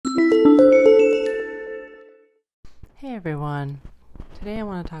Hey everyone. Today I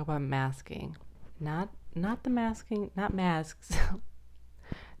want to talk about masking. Not not masks.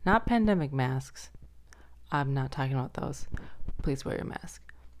 Not pandemic masks. I'm not talking about those. Please wear your mask.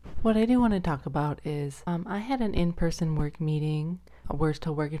 What I do want to talk about is I had an in-person work meeting. We're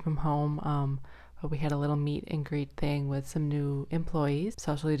still working from home. But we had a little meet and greet thing with some new employees,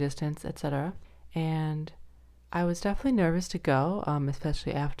 socially distanced, etc. And I was definitely nervous to go,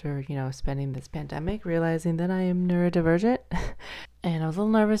 especially after, spending this pandemic, realizing that I am neurodivergent. And I was a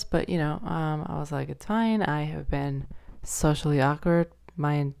little nervous, but, I was like, it's fine. I have been socially awkward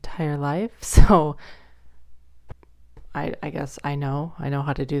my entire life. So I guess I know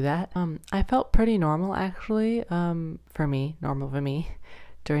how to do that. I felt pretty normal, actually, normal for me,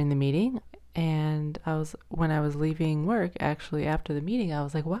 during the meeting. And when I was leaving work, actually, after the meeting, I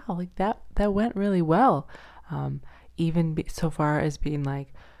was like, wow, like that went really well. So far as being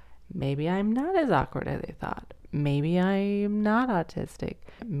like, maybe I'm not as awkward as I thought. Maybe I'm not autistic.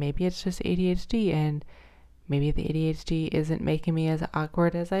 Maybe it's just ADHD, and maybe the ADHD isn't making me as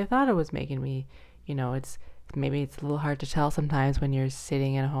awkward as I thought it was making me. Maybe it's a little hard to tell sometimes when you're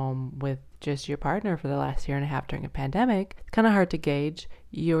sitting at home with just your partner for the last year and a half during a pandemic. It's kind of hard to gauge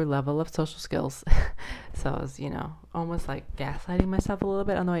your level of social skills. So I was, almost like gaslighting myself a little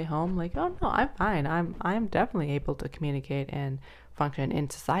bit on the way home. Like, oh no, I'm fine. I'm definitely able to communicate and function in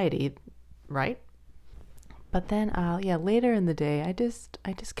society, right? But then, later in the day, I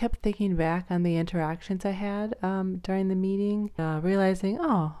just kept thinking back on the interactions I had during the meeting, realizing,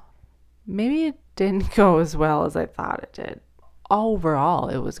 oh, maybe it didn't go as well as I thought it did. Overall,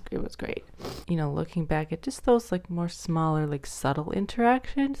 it was great. Looking back at just those like more smaller, like subtle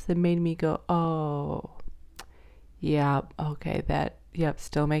interactions that made me go, oh, yeah, okay,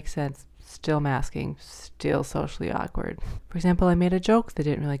 still makes sense. Still masking, still socially awkward. For example, I made a joke that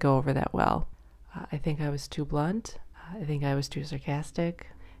didn't really go over that well. I think I was too blunt. I think I was too sarcastic,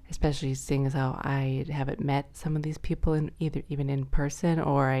 especially seeing as how I haven't met some of these people even in person,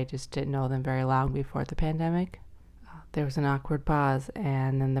 or I just didn't know them very long before the pandemic. There was an awkward pause,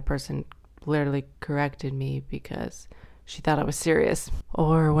 and then the person literally corrected me because she thought I was serious.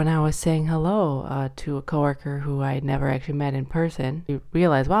 Or when I was saying hello to a coworker who I had never actually met in person, we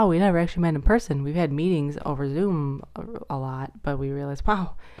realized, wow, we never actually met in person. We've had meetings over Zoom a lot, but we realized,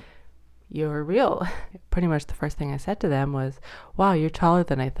 wow, you're real. Pretty much the first thing I said to them was, wow, you're taller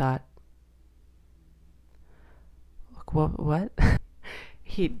than I thought. What?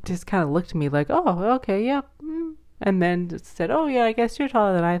 He just kind of looked at me like, oh, okay, yeah. And then just said, oh, yeah, I guess you're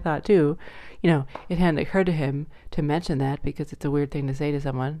taller than I thought, too. It hadn't occurred to him to mention that because it's a weird thing to say to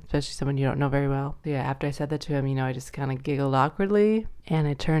someone, especially someone you don't know very well. Yeah, after I said that to him, I just kind of giggled awkwardly. And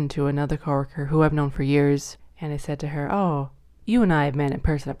I turned to another coworker who I've known for years. And I said to her, oh, you and I have met in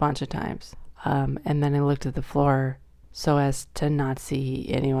person a bunch of times. And then I looked at the floor so as to not see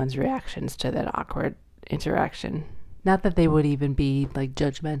anyone's reactions to that awkward interaction. Not that they would even be like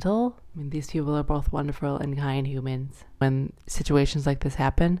judgmental. I mean, these people are both wonderful and kind humans. When situations like this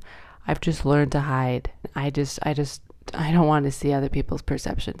happen, I've just learned to hide. I don't want to see other people's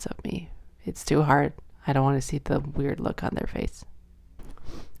perceptions of me. It's too hard. I don't want to see the weird look on their face.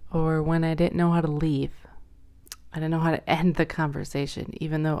 Or when I didn't know how to leave. I didn't know how to end the conversation,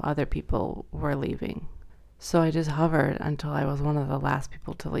 even though other people were leaving. So I just hovered until I was one of the last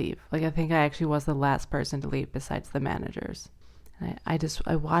people to leave. Like, I think I actually was the last person to leave besides the managers. And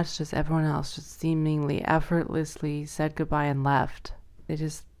I watched as everyone else just seemingly effortlessly said goodbye and left. They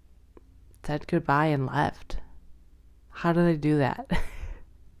just said goodbye and left. How do they do that?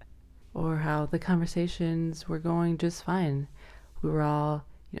 Or how the conversations were going just fine. We were all,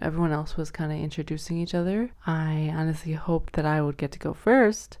 everyone else was kind of introducing each other. I honestly hoped that I would get to go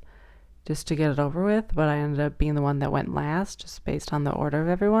first, just to get it over with, but I ended up being the one that went last, just based on the order of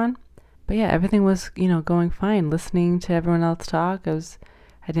everyone. But yeah, everything was, going fine. Listening to everyone else talk,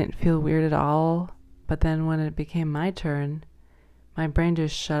 I didn't feel weird at all. But then when it became my turn, my brain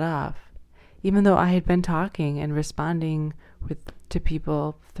just shut off. Even though I had been talking and responding to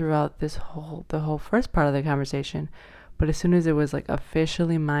people throughout the whole first part of the conversation, but as soon as it was like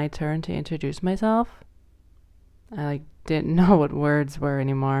officially my turn to introduce myself, I didn't know what words were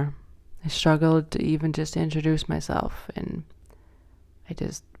anymore. I struggled to even just introduce myself, and I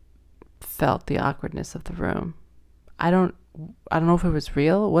just felt the awkwardness of the room. I don't know if it was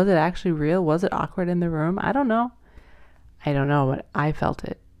real. Was it actually real? Was it awkward in the room? I don't know, but I felt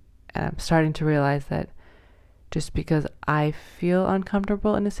it. And I'm starting to realize that just because I feel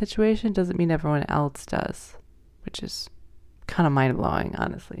uncomfortable in a situation doesn't mean everyone else does, which is kind of mind-blowing,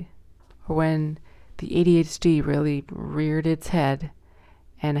 honestly. Or when the ADHD really reared its head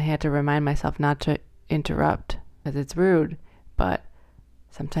and I had to remind myself not to interrupt because it's rude. But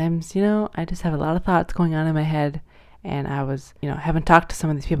sometimes, you know, I just have a lot of thoughts going on in my head, and I was, you know, haven't talked to some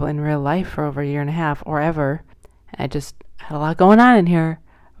of these people in real life for over a year and a half or ever. And I just had a lot going on in here.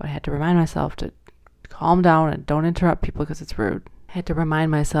 But I had to remind myself to calm down and don't interrupt people because it's rude. I had to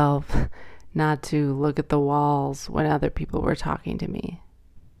remind myself not to look at the walls when other people were talking to me.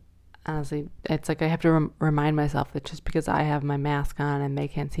 Honestly, it's like I have to remind myself that just because I have my mask on and they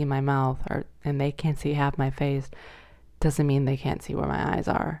can't see my mouth and they can't see half my face doesn't mean they can't see where my eyes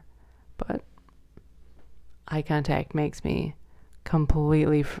are. But eye contact makes me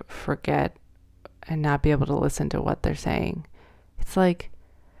completely forget and not be able to listen to what they're saying. It's like,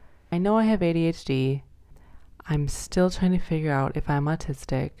 I know I have ADHD. I'm still trying to figure out if I'm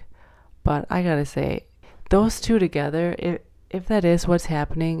autistic, but I gotta say, those two together, if that is what's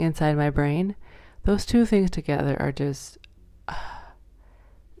happening inside my brain, those two things together are just,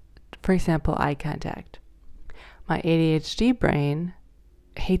 for example, eye contact. My ADHD brain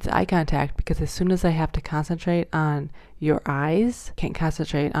hates eye contact because as soon as I have to concentrate on your eyes, can't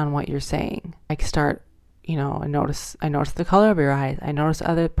concentrate on what you're saying. I start, you know, I notice the color of your eyes. I notice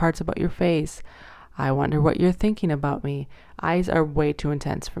other parts about your face. I wonder what you're thinking about me. Eyes are way too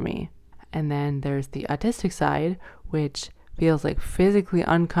intense for me. And then there's the autistic side, which feels like physically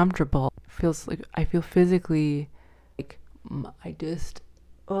uncomfortable. Feels like I feel physically like my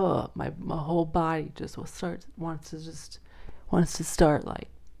whole body just wants to start like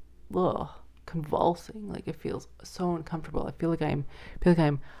convulsing. Like it feels so uncomfortable. I feel like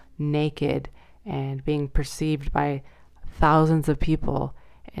I'm naked and being perceived by thousands of people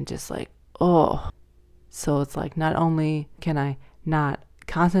and just like so it's like not only can I not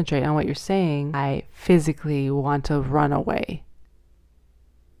concentrate on what you're saying, I physically want to run away.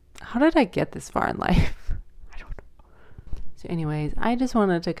 How did I get this far in life? I don't know. So anyways, I just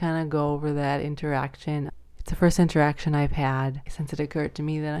wanted to kind of go over that interaction. It's the first interaction I've had since it occurred to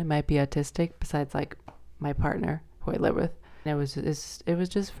me that I might be autistic, besides like my partner who I live with. And it was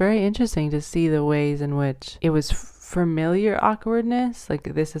just very interesting to see the ways in which it was familiar awkwardness.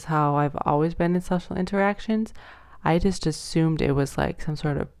 Like this is how I've always been in social interactions. I just assumed it was like some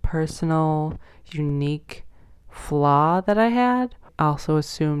sort of personal, unique flaw that I had. I also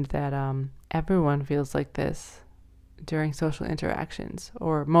assumed that everyone feels like this during social interactions,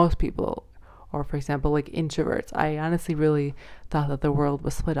 or most people, or for example, like introverts. I honestly really thought that the world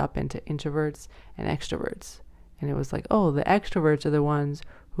was split up into introverts and extroverts. And it was like, oh, the extroverts are the ones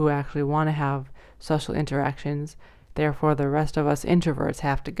who actually want to have social interactions. Therefore, the rest of us introverts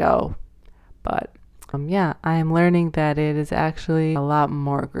have to go. But yeah, I am learning that it is actually a lot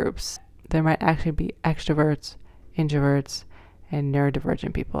more groups. There might actually be extroverts, introverts, and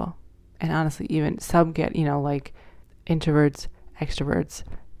neurodivergent people. And honestly, even like introverts, extroverts,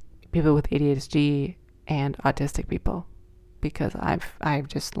 people with ADHD, and autistic people. Because I'm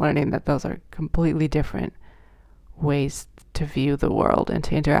just learning that those are completely different ways to view the world and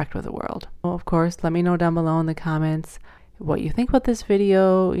to interact with the world. Well, of course, let me know down below in the comments what you think about this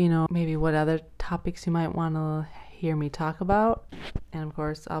video, you know, maybe what other topics you might want to hear me talk about. And of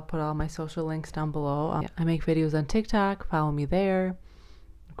course, I'll put all my social links down below. I make videos on TikTok, follow me there.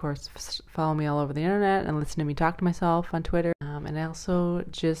 Of course, follow me all over the internet and listen to me talk to myself on Twitter. And I also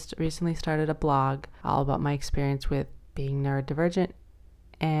just recently started a blog all about my experience with being neurodivergent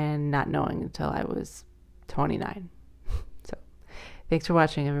and not knowing until I was 29. So thanks for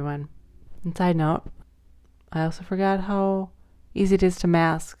watching, everyone. And side note, I also forgot how easy it is to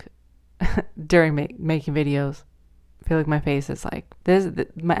mask during making videos. I feel like my face is like this.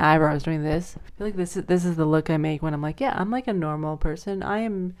 My eyebrows doing this. I feel like this is the look I make when I'm like, yeah, I'm like a normal person. I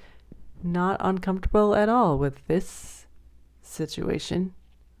am not uncomfortable at all with this situation.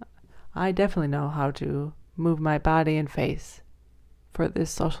 I definitely know how to move my body and face for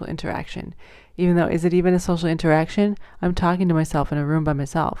this social interaction. Even though, is it even a social interaction? I'm talking to myself in a room by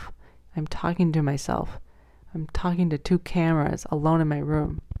myself. I'm talking to myself. I'm talking to two cameras alone in my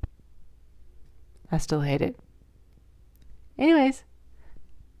room. I still hate it. Anyways,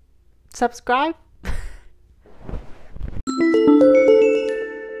 subscribe.